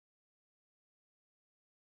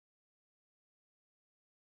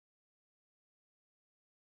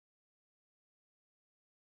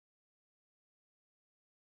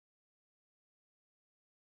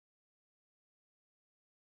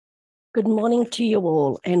Good morning to you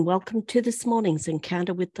all, and welcome to this morning's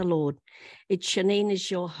Encounter with the Lord. It's Shanine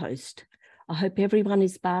as your host. I hope everyone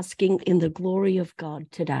is basking in the glory of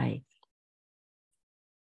God today.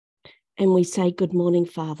 And we say, good morning,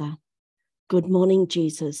 Father. Good morning,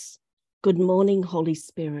 Jesus. Good morning, Holy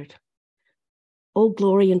Spirit. All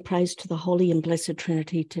glory and praise to the Holy and Blessed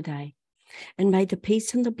Trinity today. And may the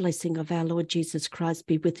peace and the blessing of our Lord Jesus Christ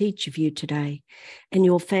be with each of you today, and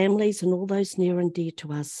your families and all those near and dear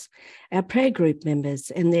to us, our prayer group members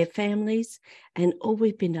and their families, and all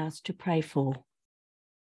we've been asked to pray for.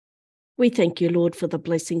 We thank you, Lord, for the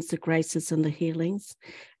blessings, the graces and the healings,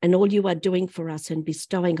 and all you are doing for us and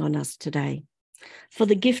bestowing on us today, for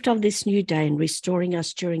the gift of this new day and restoring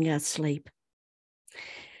us during our sleep.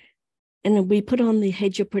 And we put on the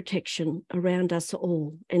hedge of protection around us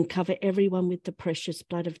all and cover everyone with the precious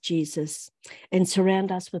blood of Jesus and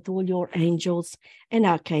surround us with all your angels and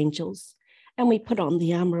archangels. And we put on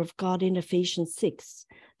the armor of God in Ephesians 6,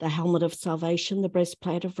 the helmet of salvation, the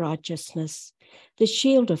breastplate of righteousness, the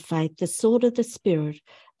shield of faith, the sword of the Spirit,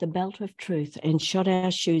 the belt of truth, and shod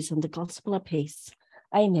our shoes in the gospel of peace.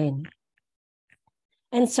 Amen.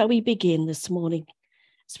 And so we begin this morning.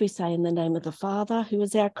 As we say, in the name of the Father, who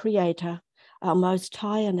is our Creator, our Most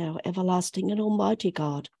High and our everlasting and almighty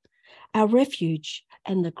God, our refuge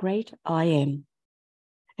and the great I Am,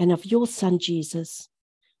 and of your Son Jesus,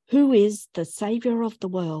 who is the Saviour of the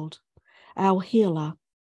world, our healer,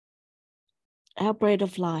 our bread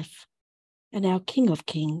of life, and our King of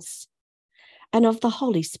kings, and of the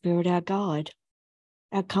Holy Spirit, our guide,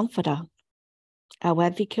 our comforter, our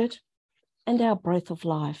advocate, and our breath of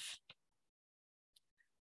life.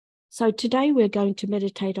 So today we're going to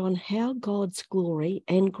meditate on how God's glory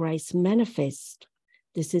and grace manifest.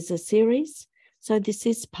 This is a series, so this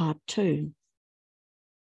is part 2.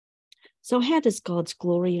 So how does God's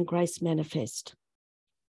glory and grace manifest?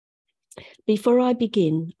 Before I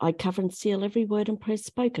begin, I cover and seal every word and prayer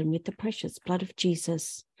spoken with the precious blood of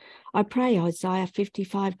Jesus. I pray Isaiah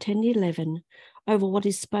 55:10-11 over what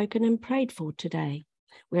is spoken and prayed for today,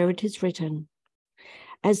 where it is written,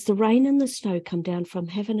 "As the rain and the snow come down from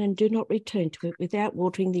heaven and do not return to it without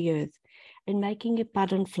watering the earth and making it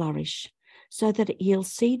bud and flourish, so that it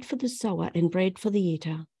yields seed for the sower and bread for the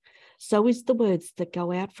eater, so is the words that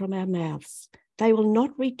go out from our mouths. They will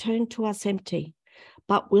not return to us empty,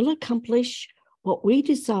 but will accomplish what we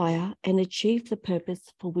desire and achieve the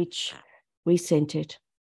purpose for which we sent it."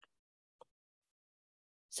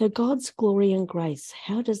 So God's glory and grace,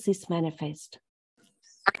 how does this manifest?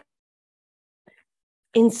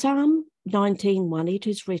 In Psalm 19:1, it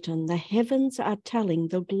is written, "The heavens are telling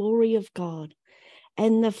the glory of God,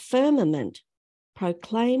 and the firmament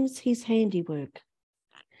proclaims his handiwork."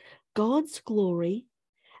 God's glory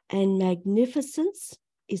and magnificence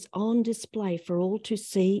is on display for all to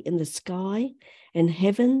see in the sky and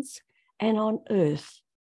heavens and on earth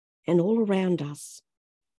and all around us.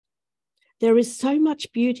 There is so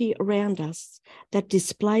much beauty around us that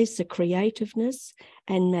displays the creativeness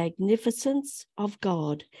and magnificence of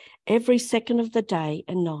God every second of the day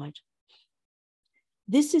and night.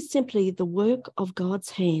 This is simply the work of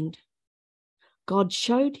God's hand. God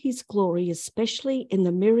showed his glory, especially in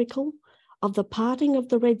the miracle of the parting of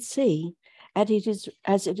the Red Sea, as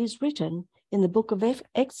it is written in the book of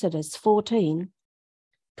Exodus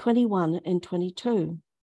 14:21 and 22.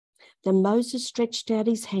 Then Moses stretched out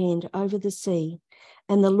his hand over the sea,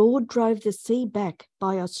 and the Lord drove the sea back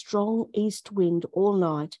by a strong east wind all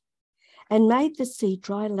night, and made the sea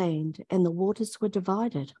dry land, and the waters were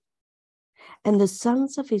divided. And the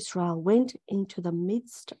sons of Israel went into the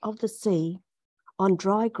midst of the sea on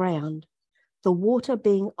dry ground, the water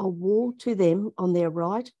being a wall to them on their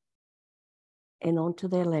right and onto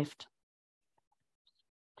their left.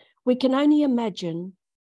 We can only imagine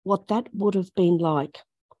what that would have been like,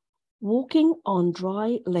 walking on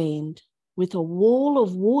dry land with a wall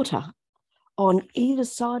of water on either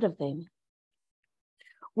side of them.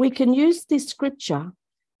 We can use this scripture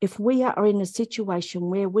if we are in a situation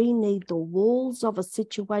where we need the walls of a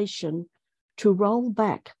situation to roll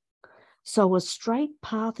back so a straight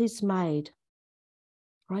path is made.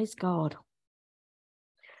 Praise God.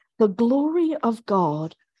 The glory of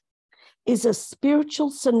God is a spiritual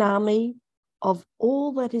tsunami of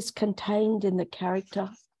all that is contained in the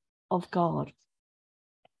character of God.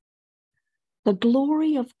 The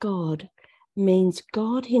glory of God means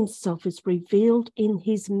God himself is revealed in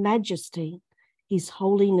his majesty, his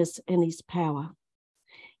holiness, and his power.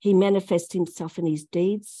 He manifests himself in his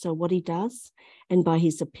deeds, so what he does, and by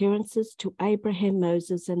his appearances to Abraham,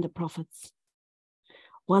 Moses, and the prophets.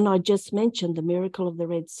 One I just mentioned, the miracle of the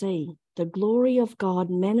Red Sea. The glory of God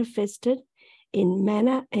manifested in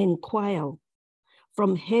manna and quail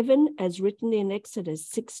from heaven, as written in Exodus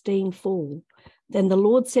 16:4. Then the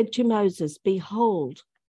Lord said to Moses, behold,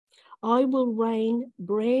 I will rain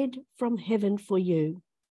bread from heaven for you,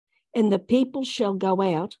 and the people shall go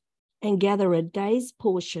out and gather a day's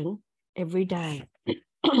portion every day,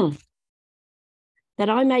 that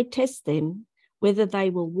I may test them whether they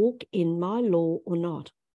will walk in my law or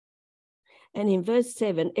not. And in verse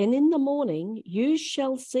 7, and in the morning you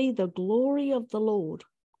shall see the glory of the Lord,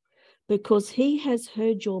 because he has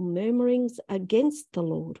heard your murmurings against the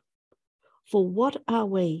Lord. For what are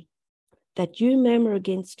we that you murmur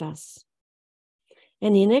against us?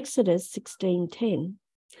 And in Exodus 16:10,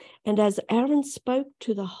 and as Aaron spoke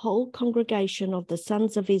to the whole congregation of the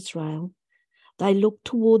sons of Israel, they looked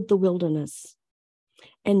toward the wilderness,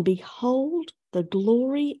 and behold, the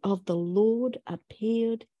glory of the Lord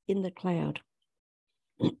appeared in the cloud.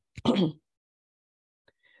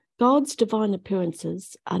 God's divine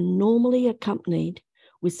appearances are normally accompanied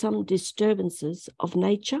with some disturbances of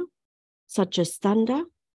nature, such as thunder,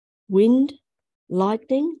 wind,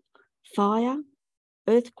 lightning, fire,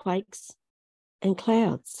 earthquakes, and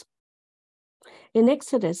clouds. In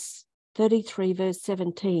Exodus 33, verse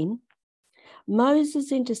 17,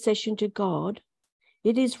 Moses' intercession to God,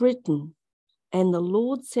 it is written, and the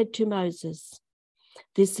Lord said to Moses,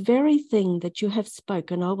 this very thing that you have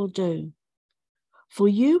spoken I will do, for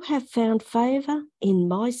you have found favor in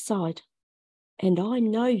my sight, and I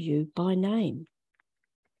know you by name.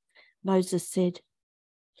 Moses said,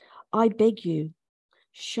 I beg you,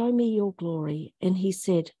 show me your glory. And he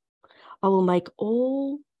said, I will make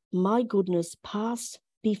all my goodness pass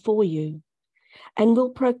before you, and will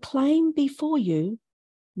proclaim before you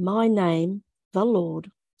my name, the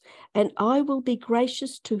Lord. And I will be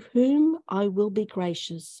gracious to whom I will be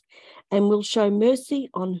gracious, and will show mercy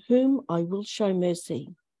on whom I will show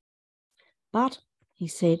mercy. But, he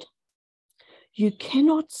said, you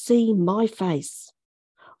cannot see my face,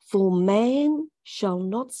 for man shall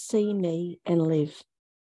not see me and live.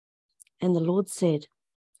 And the Lord said,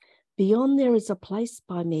 beyond there is a place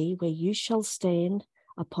by me where you shall stand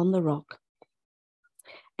upon the rock.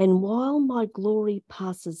 And while my glory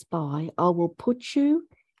passes by, I will put you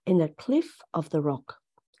in a cliff of the rock,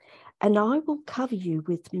 and I will cover you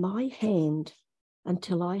with my hand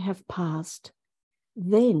until I have passed.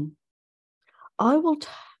 Then I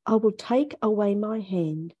will take away my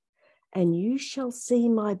hand, and you shall see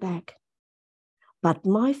my back, but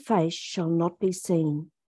my face shall not be seen.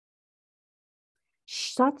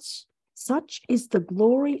 Such is the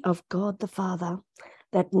glory of God the Father,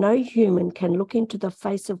 that no human can look into the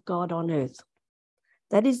face of God on earth.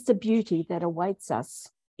 That is the beauty that awaits us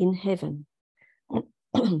in heaven.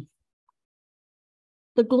 The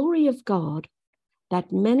glory of God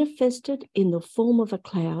that manifested in the form of a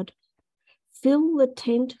cloud filled the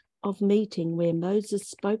tent of meeting where Moses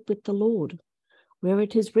spoke with the Lord, where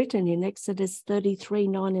it is written in Exodus 33,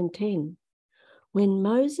 9 and 10. When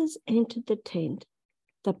Moses entered the tent,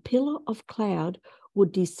 the pillar of cloud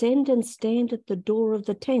would descend and stand at the door of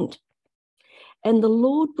the tent, and the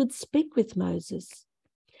Lord would speak with Moses.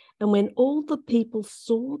 And when all the people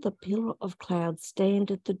saw the pillar of cloud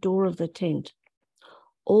stand at the door of the tent,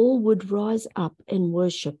 all would rise up and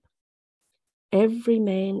worship, every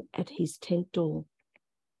man at his tent door.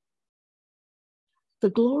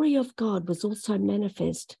 The glory of God was also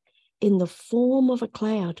manifest in the form of a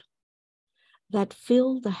cloud that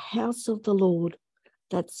filled the house of the Lord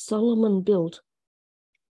that Solomon built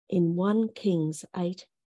in 1 Kings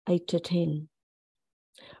 8-10.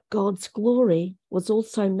 God's glory was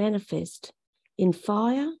also manifest in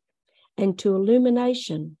fire and to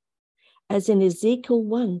illumination, as in Ezekiel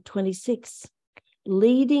 1:26,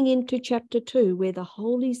 leading into chapter 2, where the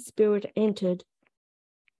Holy Spirit entered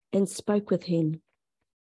and spoke with him.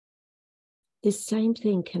 This same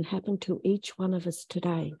thing can happen to each one of us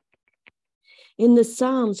today. In the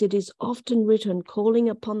Psalms, it is often written, calling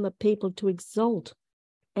upon the people to exalt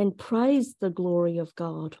and praise the glory of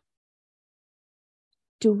God.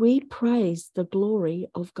 Do we praise the glory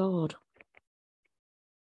of God?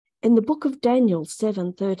 In the book of Daniel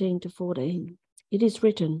 7:13-14, it is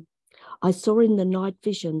written, I saw in the night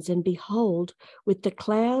visions, and behold, with the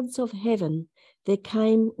clouds of heaven there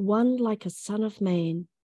came one like a son of man.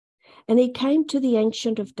 And he came to the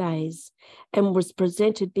Ancient of Days and was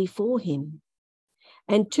presented before him.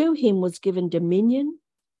 And to him was given dominion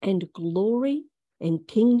and glory and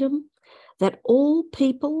kingdom, that all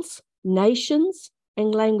peoples, nations,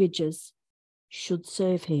 and languages should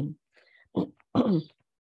serve him.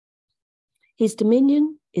 His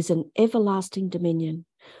dominion is an everlasting dominion,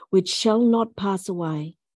 which shall not pass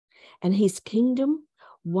away, and his kingdom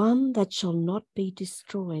one that shall not be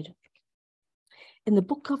destroyed. In the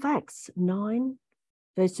book of Acts 9,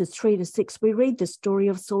 verses 3-6, we read the story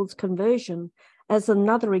of Saul's conversion as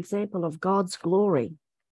another example of God's glory.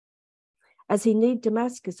 As he neared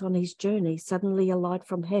Damascus on his journey, suddenly a light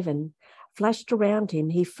from heaven flashed around him.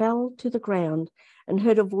 He fell to the ground and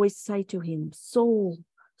heard a voice say to him, "Saul,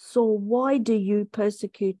 Saul, why do you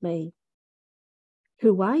persecute me?"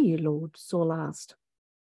 "Who are you, Lord?" Saul asked.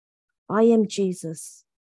 "I am Jesus,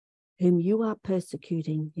 whom you are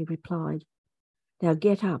persecuting," he replied. "Now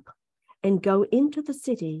get up and go into the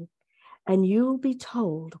city, and you will be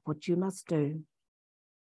told what you must do."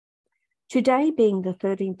 Today, being the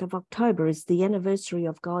 13th of October, is the anniversary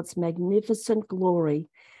of God's magnificent glory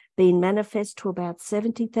being manifest to about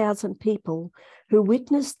 70,000 people who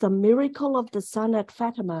witnessed the miracle of the sun at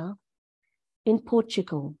Fatima in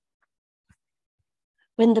Portugal.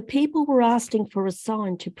 When the people were asking for a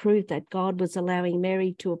sign to prove that God was allowing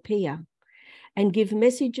Mary to appear and give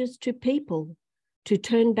messages to people to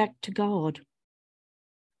turn back to God,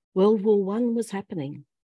 World War I was happening.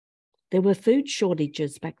 There were food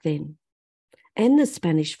shortages back then, and the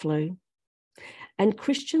Spanish flu, and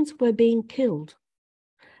Christians were being killed.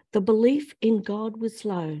 The belief in God was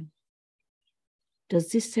low.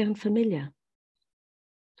 Does this sound familiar?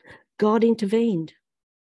 God intervened.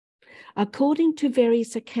 According to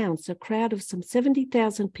various accounts, a crowd of some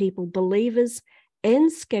 70,000 people, believers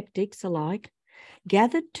and skeptics alike,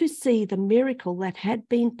 gathered to see the miracle that had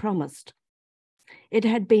been promised. It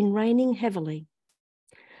had been raining heavily.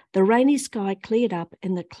 The rainy sky cleared up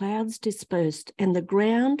and the clouds dispersed, and the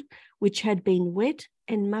ground, which had been wet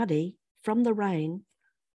and muddy from the rain,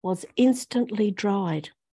 was instantly dried.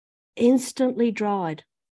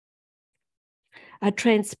 A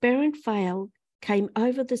transparent veil came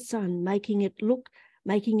over the sun, making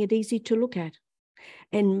it easy to look at,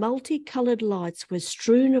 and multicolored lights were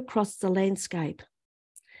strewn across the landscape.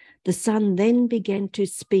 The sun then began to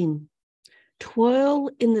spin, twirl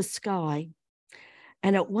in the sky,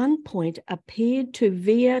 and at one point appeared to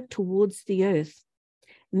veer towards the earth,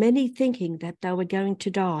 many thinking that they were going to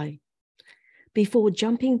die, before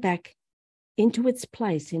jumping back into its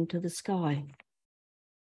place into the sky.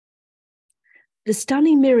 The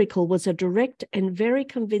stunning miracle was a direct and very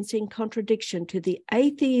convincing contradiction to the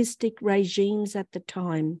atheistic regimes at the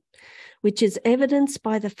time, which is evidenced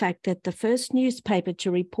by the fact that the first newspaper to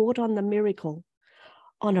report on the miracle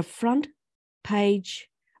on a full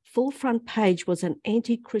front page was an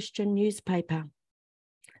anti-Christian newspaper.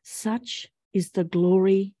 Such is the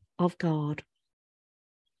glory of God.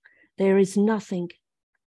 There is nothing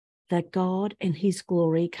that God and his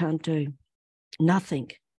glory can't do. Nothing.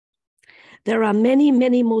 There are many,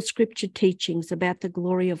 many more scripture teachings about the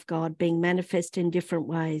glory of God being manifest in different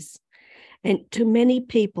ways. And to many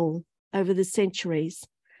people over the centuries,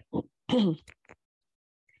 and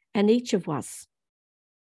each of us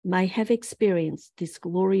may have experienced this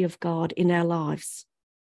glory of God in our lives.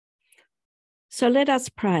 So let us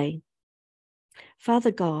pray.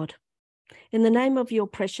 Father God, in the name of your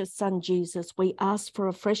precious Son, Jesus, we ask for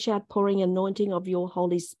a fresh outpouring anointing of your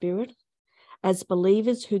Holy Spirit as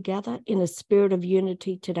believers who gather in a spirit of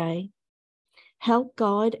unity today. Help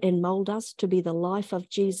guide and mold us to be the life of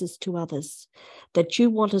Jesus to others that you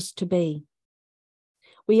want us to be.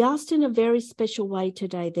 We ask in a very special way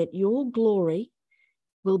today that your glory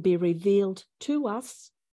will be revealed to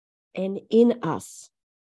us and in us,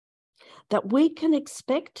 that we can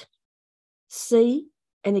expect, see,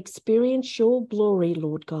 and experience your glory,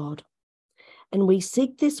 Lord God. And we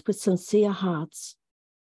seek this with sincere hearts.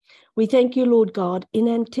 We thank you, Lord God, in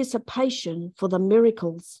anticipation for the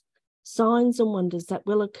miracles, signs, and wonders that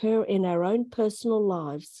will occur in our own personal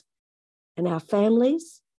lives, and our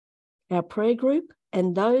families, our prayer group,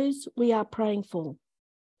 and those we are praying for.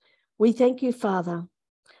 We thank you, Father,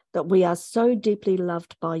 that we are so deeply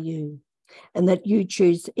loved by you, and that you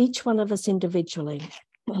choose each one of us individually.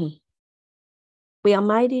 We are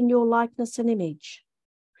made in your likeness and image,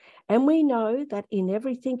 and we know that in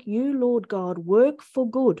everything you, Lord God, work for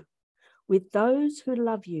good with those who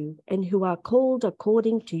love you and who are called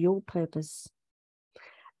according to your purpose.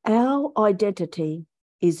 Our identity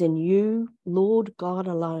is in you, Lord God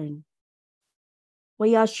alone.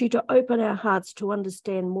 We ask you to open our hearts to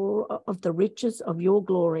understand more of the riches of your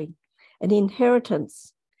glory and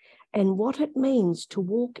inheritance and what it means to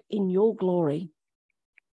walk in your glory.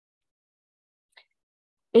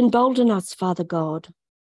 Embolden us, Father God,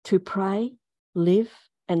 to pray, live,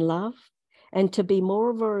 and love, and to be more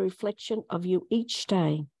of a reflection of you each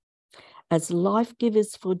day as life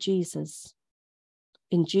givers for Jesus.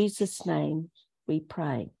 In Jesus' name we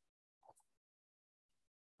pray.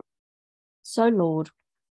 So, Lord,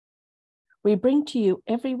 We bring to you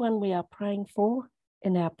everyone we are praying for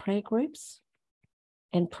in our prayer groups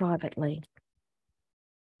and privately,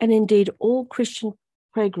 and indeed all Christian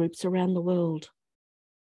prayer groups around the world.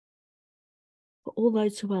 For all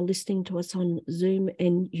those who are listening to us on Zoom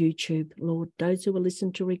and YouTube, Lord, those who will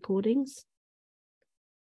listen to recordings,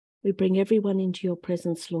 we bring everyone into your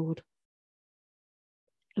presence, Lord,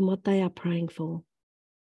 and what they are praying for,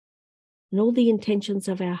 and all the intentions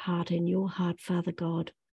of our heart and your heart, Father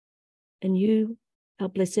God, and you, our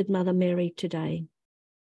Blessed Mother Mary, today,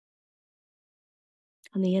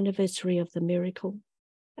 on the anniversary of the miracle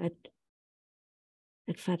at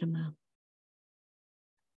Fatima.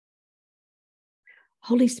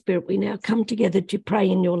 Holy Spirit, we now come together to pray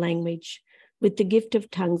in your language with the gift of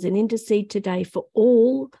tongues and intercede today for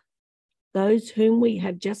all those whom we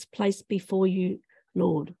have just placed before you,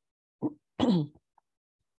 Lord. I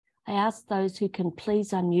ask those who can please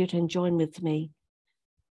unmute and join with me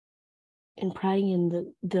in praying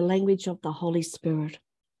in the language of the Holy Spirit.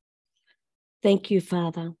 Thank you,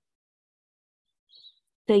 Father.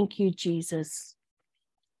 Thank you, Jesus.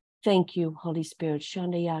 Thank you, Holy Spirit.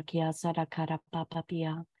 Shandayakia Sadakara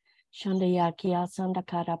Papapia. Shandayakia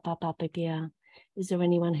Sandakara Papapia. Is there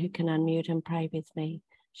anyone who can unmute and pray with me?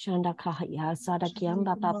 Shandakaya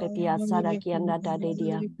Sadakiamba Papapia Sadakianda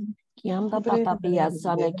Dadia. Kiamba Papapia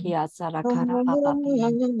Sanakia Sadakara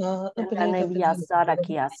Papapia. Shandanavia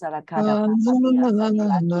Sadakia Sadakara Papapia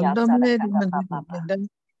Sadakia Sadakara Papapa.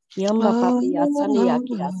 Kiamba Papia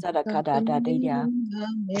Sanakia Sadakara Dadia.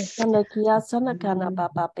 Sanakia Sanakana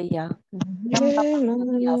Papapia. Kiamba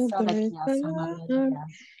Papapia Sadakia Sanadadia.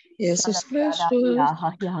 Jesus Christus,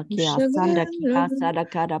 Hakia Sandakia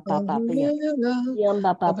Sadakara Papapia.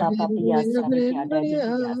 Kiamba Papapia Sadakia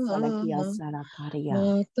Dadia Sadakia Sadakaria.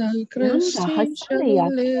 Yanda Hasalia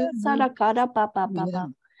Sadakara Papapa.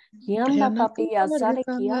 Kiamba Papia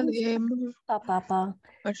Sadakia Papa.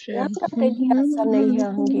 Yanda Dadia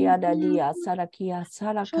Sanakia Dadia Sadakia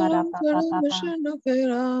Sadakara Papa.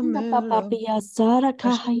 Papapia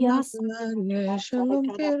Sadakaya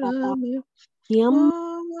Sadakara Papa. Kiamba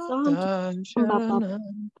Santa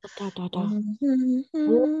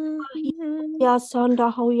Ya Sanda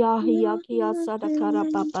Hoya Hiakia Sadakara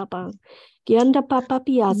Papa. Kianda Papa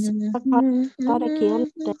Pia Sadakara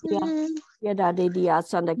Kianda Yada Dedia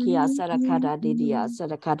Sandakia Sadakara Dedia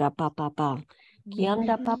Sadakara Papa.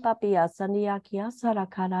 Kianda Papa Pia Sandia Kia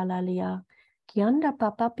Sadakara Lalia. Kianda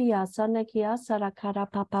Papa Pia Sandakia Sadakara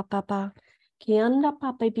Papa. Kianda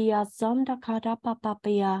Papa Pia Sandakara Papa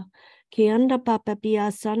Pia. Kianda Papa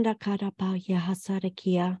Pia Sandakara Pa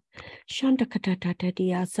Yahasarakia. Shanda Katata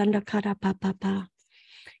Dia Sandakara Papa.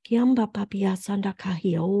 Kiamba Papia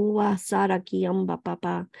Sandakahia Oa Sara Kiamba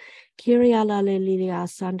Papa. Kiriala Lilia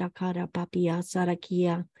Sandakara Papia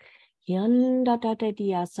Sarakia. Kianda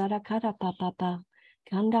Dadia Sarakara Papa.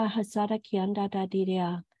 Kanda Hasara Kianda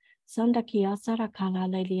Dadia. Sandakia Sarakala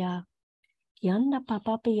Lilia. Kianda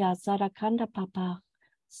Papa Pia Sarakanda Papa.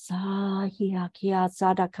 Sahia Kia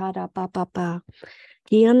Sadakara Papa.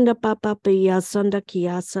 Kianda Papa Pia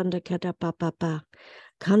Sandakia Sandakata Papa.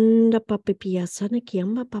 Kanda Papa Pia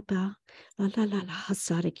Sanakiamba Papa. La la la la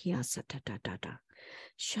Hasarakia Satata.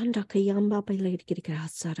 Shanda Kayamba Pilakika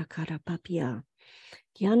Sarakara Papia.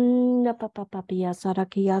 Kianda Papa Papia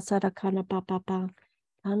Sarakia Sarakana Papa.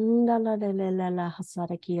 Kanda la la la la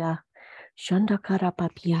Hasarakia. Shanda Kara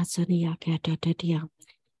Papia Sania Katatia.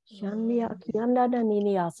 Shandia Kianda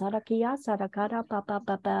Daninia Sarakia Sarakara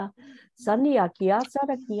Papa. Sandia Kia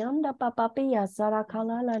Sarakianda Papa Pia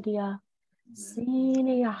Sarakala Ladia.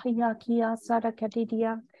 Sini Yahiakia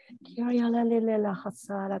Sarakatidia, Kiriala Lilela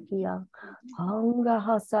Hasarakia, Hanga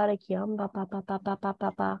Hasarakiamba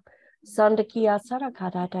Papa, Sandakia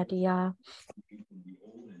Sarakadadia,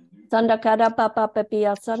 Sandakada Papa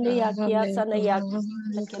Pepia, Sandayakia,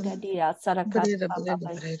 Sandayakia, Sarakata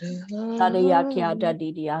Papa, Sadayakia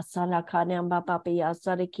Dadidia, Sanakanamba Papia,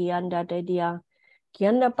 Sarakianda Dadia,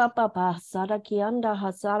 Kianda Papa, Sarakianda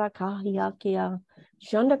Hasarakahiakia.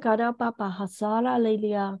 Shandakara Papa Hasara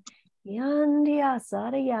Lelia Yandia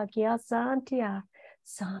Sarayakia Santia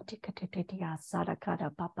Santikatatia Sarakara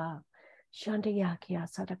Papa Shandayakia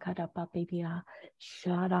Sarakara Papia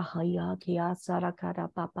Shara Hayakia Sarakara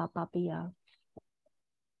Papa Papia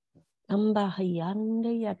Amba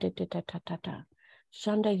Hayandia Tata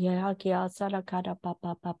Shandayakia Sarakara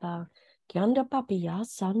Papa Kianda Papia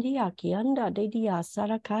Sandia Kianda Dedia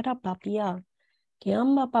Sarakara Papia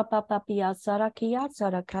Kiamba Papa Papia Sarakia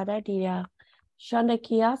Sarakada dia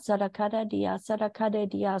Shandakia Sarakada dia Sarakada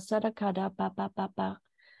dia Sarakada Papa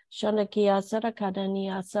Shandakia Sarakada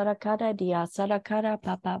nia Sarakada dia Sarakada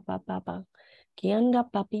Papa Kianda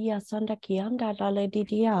Papia Sanda Kianda Lale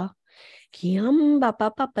dia Kiamba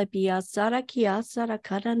papa papia sara kia sara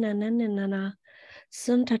kara na na na na na.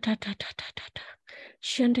 Santa ta ta ta ta ta ta.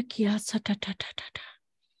 Shanda kia sa ta ta ta ta ta.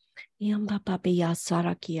 Yamba papia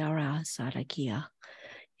sara kia ra sara kia.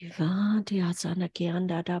 Ivantia sana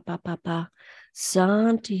kianda da papa.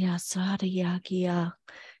 Santia sara ya kia.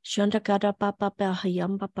 Shanda kara papa pa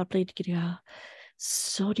yamba paprit kia.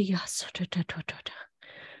 Sodia sota ta ta ta ta.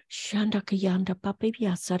 Shanda kianda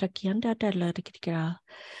papia sara kianda da la kia.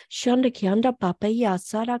 Shanda kianda papaya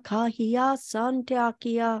sara kahia santia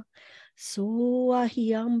kia. Soa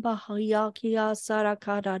hiamba haya kia sara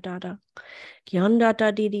kada dada. Kianda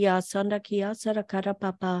da didia sanda kia sara kada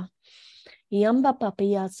papa. Yamba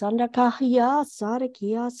papaya sanda kahia sara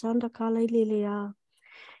kia sanda kala lilia.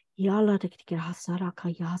 Yala de kia sara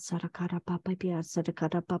kaya sara kada papa pia sara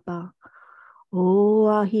kada papa.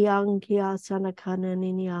 Oh, hiang kia sana kana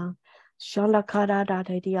ninia. Shanda kada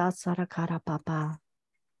dada dia sara kada papa.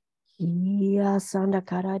 Iya sanda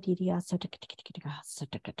kara diria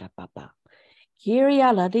sata papa.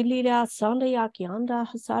 Kiria la dilira sanda yaki anda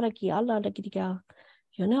hasara ki ala la gidiga.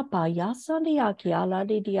 Yona pa ya sanda yaki ala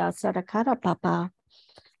diria sata kara papa.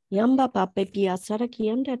 Yamba papa pia sara ki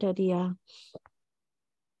anda dadia.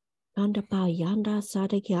 Anda pa yanda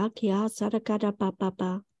sata ki akia sata kara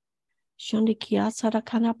papa. Shanda kia sata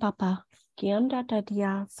kana papa. Kianda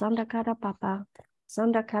dadia sanda kara papa.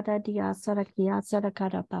 Sanda kara dia sata kia sata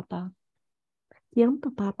kara papa.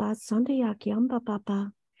 Yamba papa, sanda yamba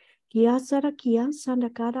papa. Kia sara kia sanda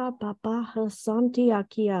kara papa hasanti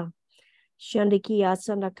yakia. Shanda kia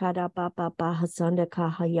sanda kara papa hasanda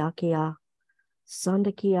kaha yakia.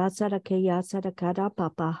 Sanda kia sara kia sara kara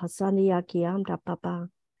papa hasanda yakia amda papa.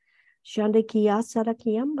 Shanda kia sara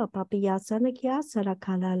kiamba papa yasana kia sara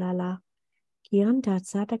kala lala. Kianda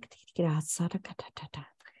sara kia sara katatata.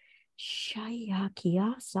 Shaya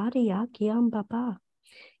kia sara yakiamba papa.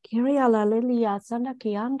 Kiria la lilia sanda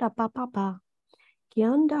kianda papa.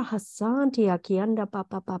 Kianda hasanti ya kianda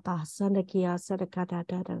papa hasanda kia sadakada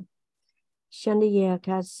dada. Shandi ya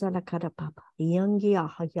ka sadakada papa. Yangi ya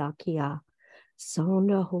hayakia.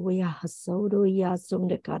 Sonda hoya hasodo ya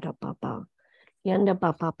sundakada papa. Kianda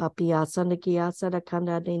papa papia sanda kia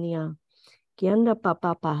sadakanda denia. Kianda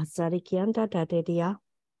papa hasari kianda dadedia.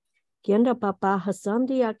 Kianda papa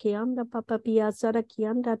hasandi ya kianda papa pia sada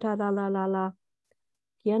kianda dada la la la.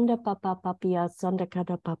 Kianda papa papia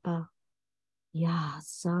sandakada papa. Ya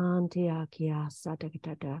santia kia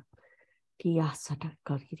sadakada. Kia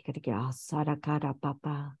sadakada sadakada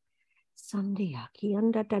papa. Sandia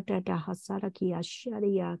kianda da hasara kia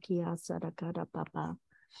sharia kia sadakada papa.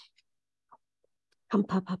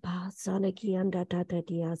 Papa sana kianda da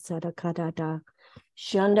dia sadakada da.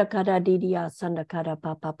 Shandakada didia sandakada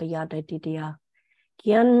papa payada didia.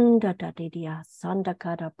 Kianda da didia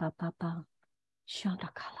sandakada papa.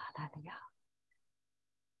 Shandakala dadia.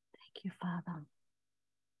 Thank you, Father.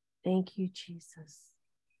 Thank you, Jesus.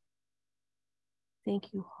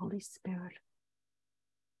 Thank you, Holy Spirit.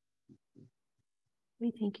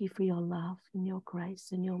 We thank you for your love and your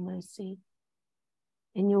grace and your mercy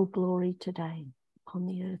and your glory today upon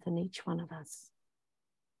the earth and each one of us.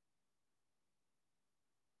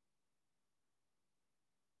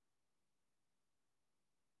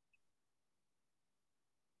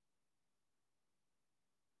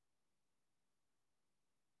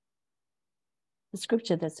 The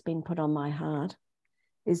scripture that's been put on my heart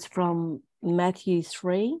is from Matthew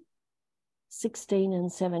 3:16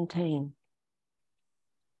 and 17.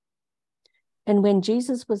 And when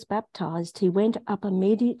Jesus was baptized, he went up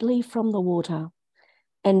immediately from the water,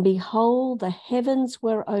 and behold, the heavens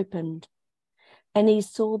were opened, and he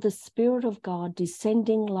saw the Spirit of God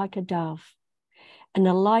descending like a dove, and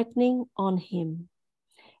a lightning on him.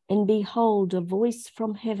 And behold, a voice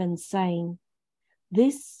from heaven saying,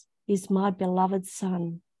 "This is my beloved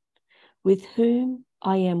Son, with whom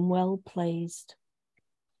I am well pleased."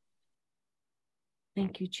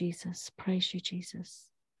 Thank you, Jesus. Praise you, Jesus.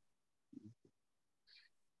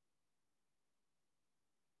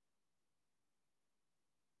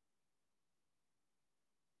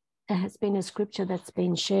 There has been a scripture that's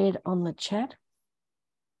been shared on the chat.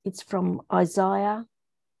 It's from Isaiah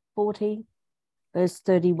 40, verse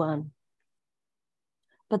 31.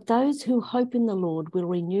 But those who hope in the Lord will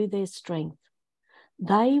renew their strength.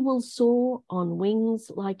 They will soar on wings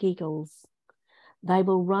like eagles. They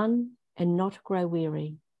will run and not grow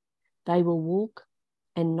weary. They will walk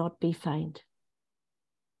and not be faint.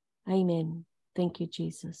 Amen. Thank you,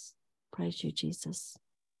 Jesus. Praise you, Jesus.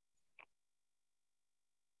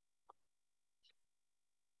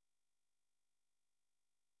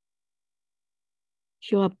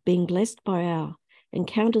 You are being blessed by our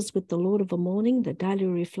Encounters with the Lord of a Morning, the Daily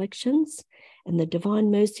Reflections, and the Divine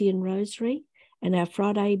Mercy and Rosary, and our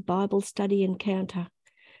Friday Bible Study Encounter.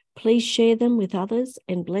 Please share them with others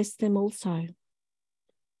and bless them also.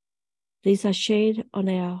 These are shared on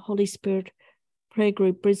our Holy Spirit Prayer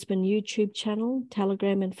Group Brisbane YouTube channel,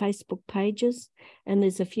 Telegram and Facebook pages, and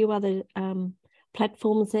there's a few other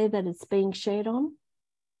platforms there that it's being shared on.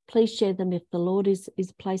 Please share them if the Lord is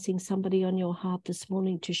placing somebody on your heart this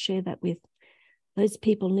morning to share that with. Those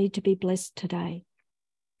people need to be blessed today.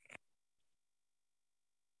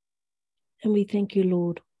 And we thank you,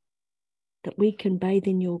 Lord, that we can bathe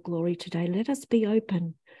in your glory today. Let us be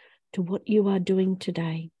open to what you are doing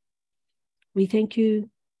today. We thank you,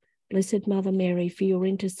 Blessed Mother Mary, for your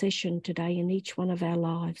intercession today in each one of our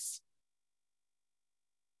lives.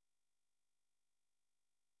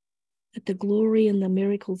 That the glory and the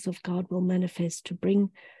miracles of God will manifest to bring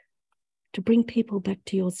people back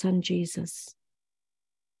to your Son, Jesus.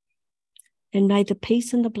 And may the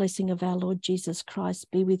peace and the blessing of our Lord Jesus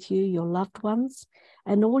Christ be with you, your loved ones,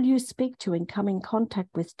 and all you speak to and come in contact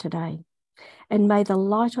with today. And may the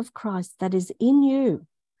light of Christ that is in you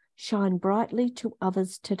shine brightly to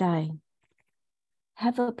others today.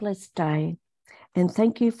 Have a blessed day, and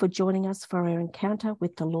thank you for joining us for our encounter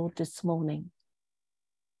with the Lord this morning.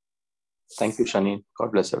 Thank you, Shanine.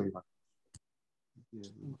 God bless everyone.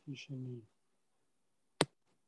 Thank you, Shanine.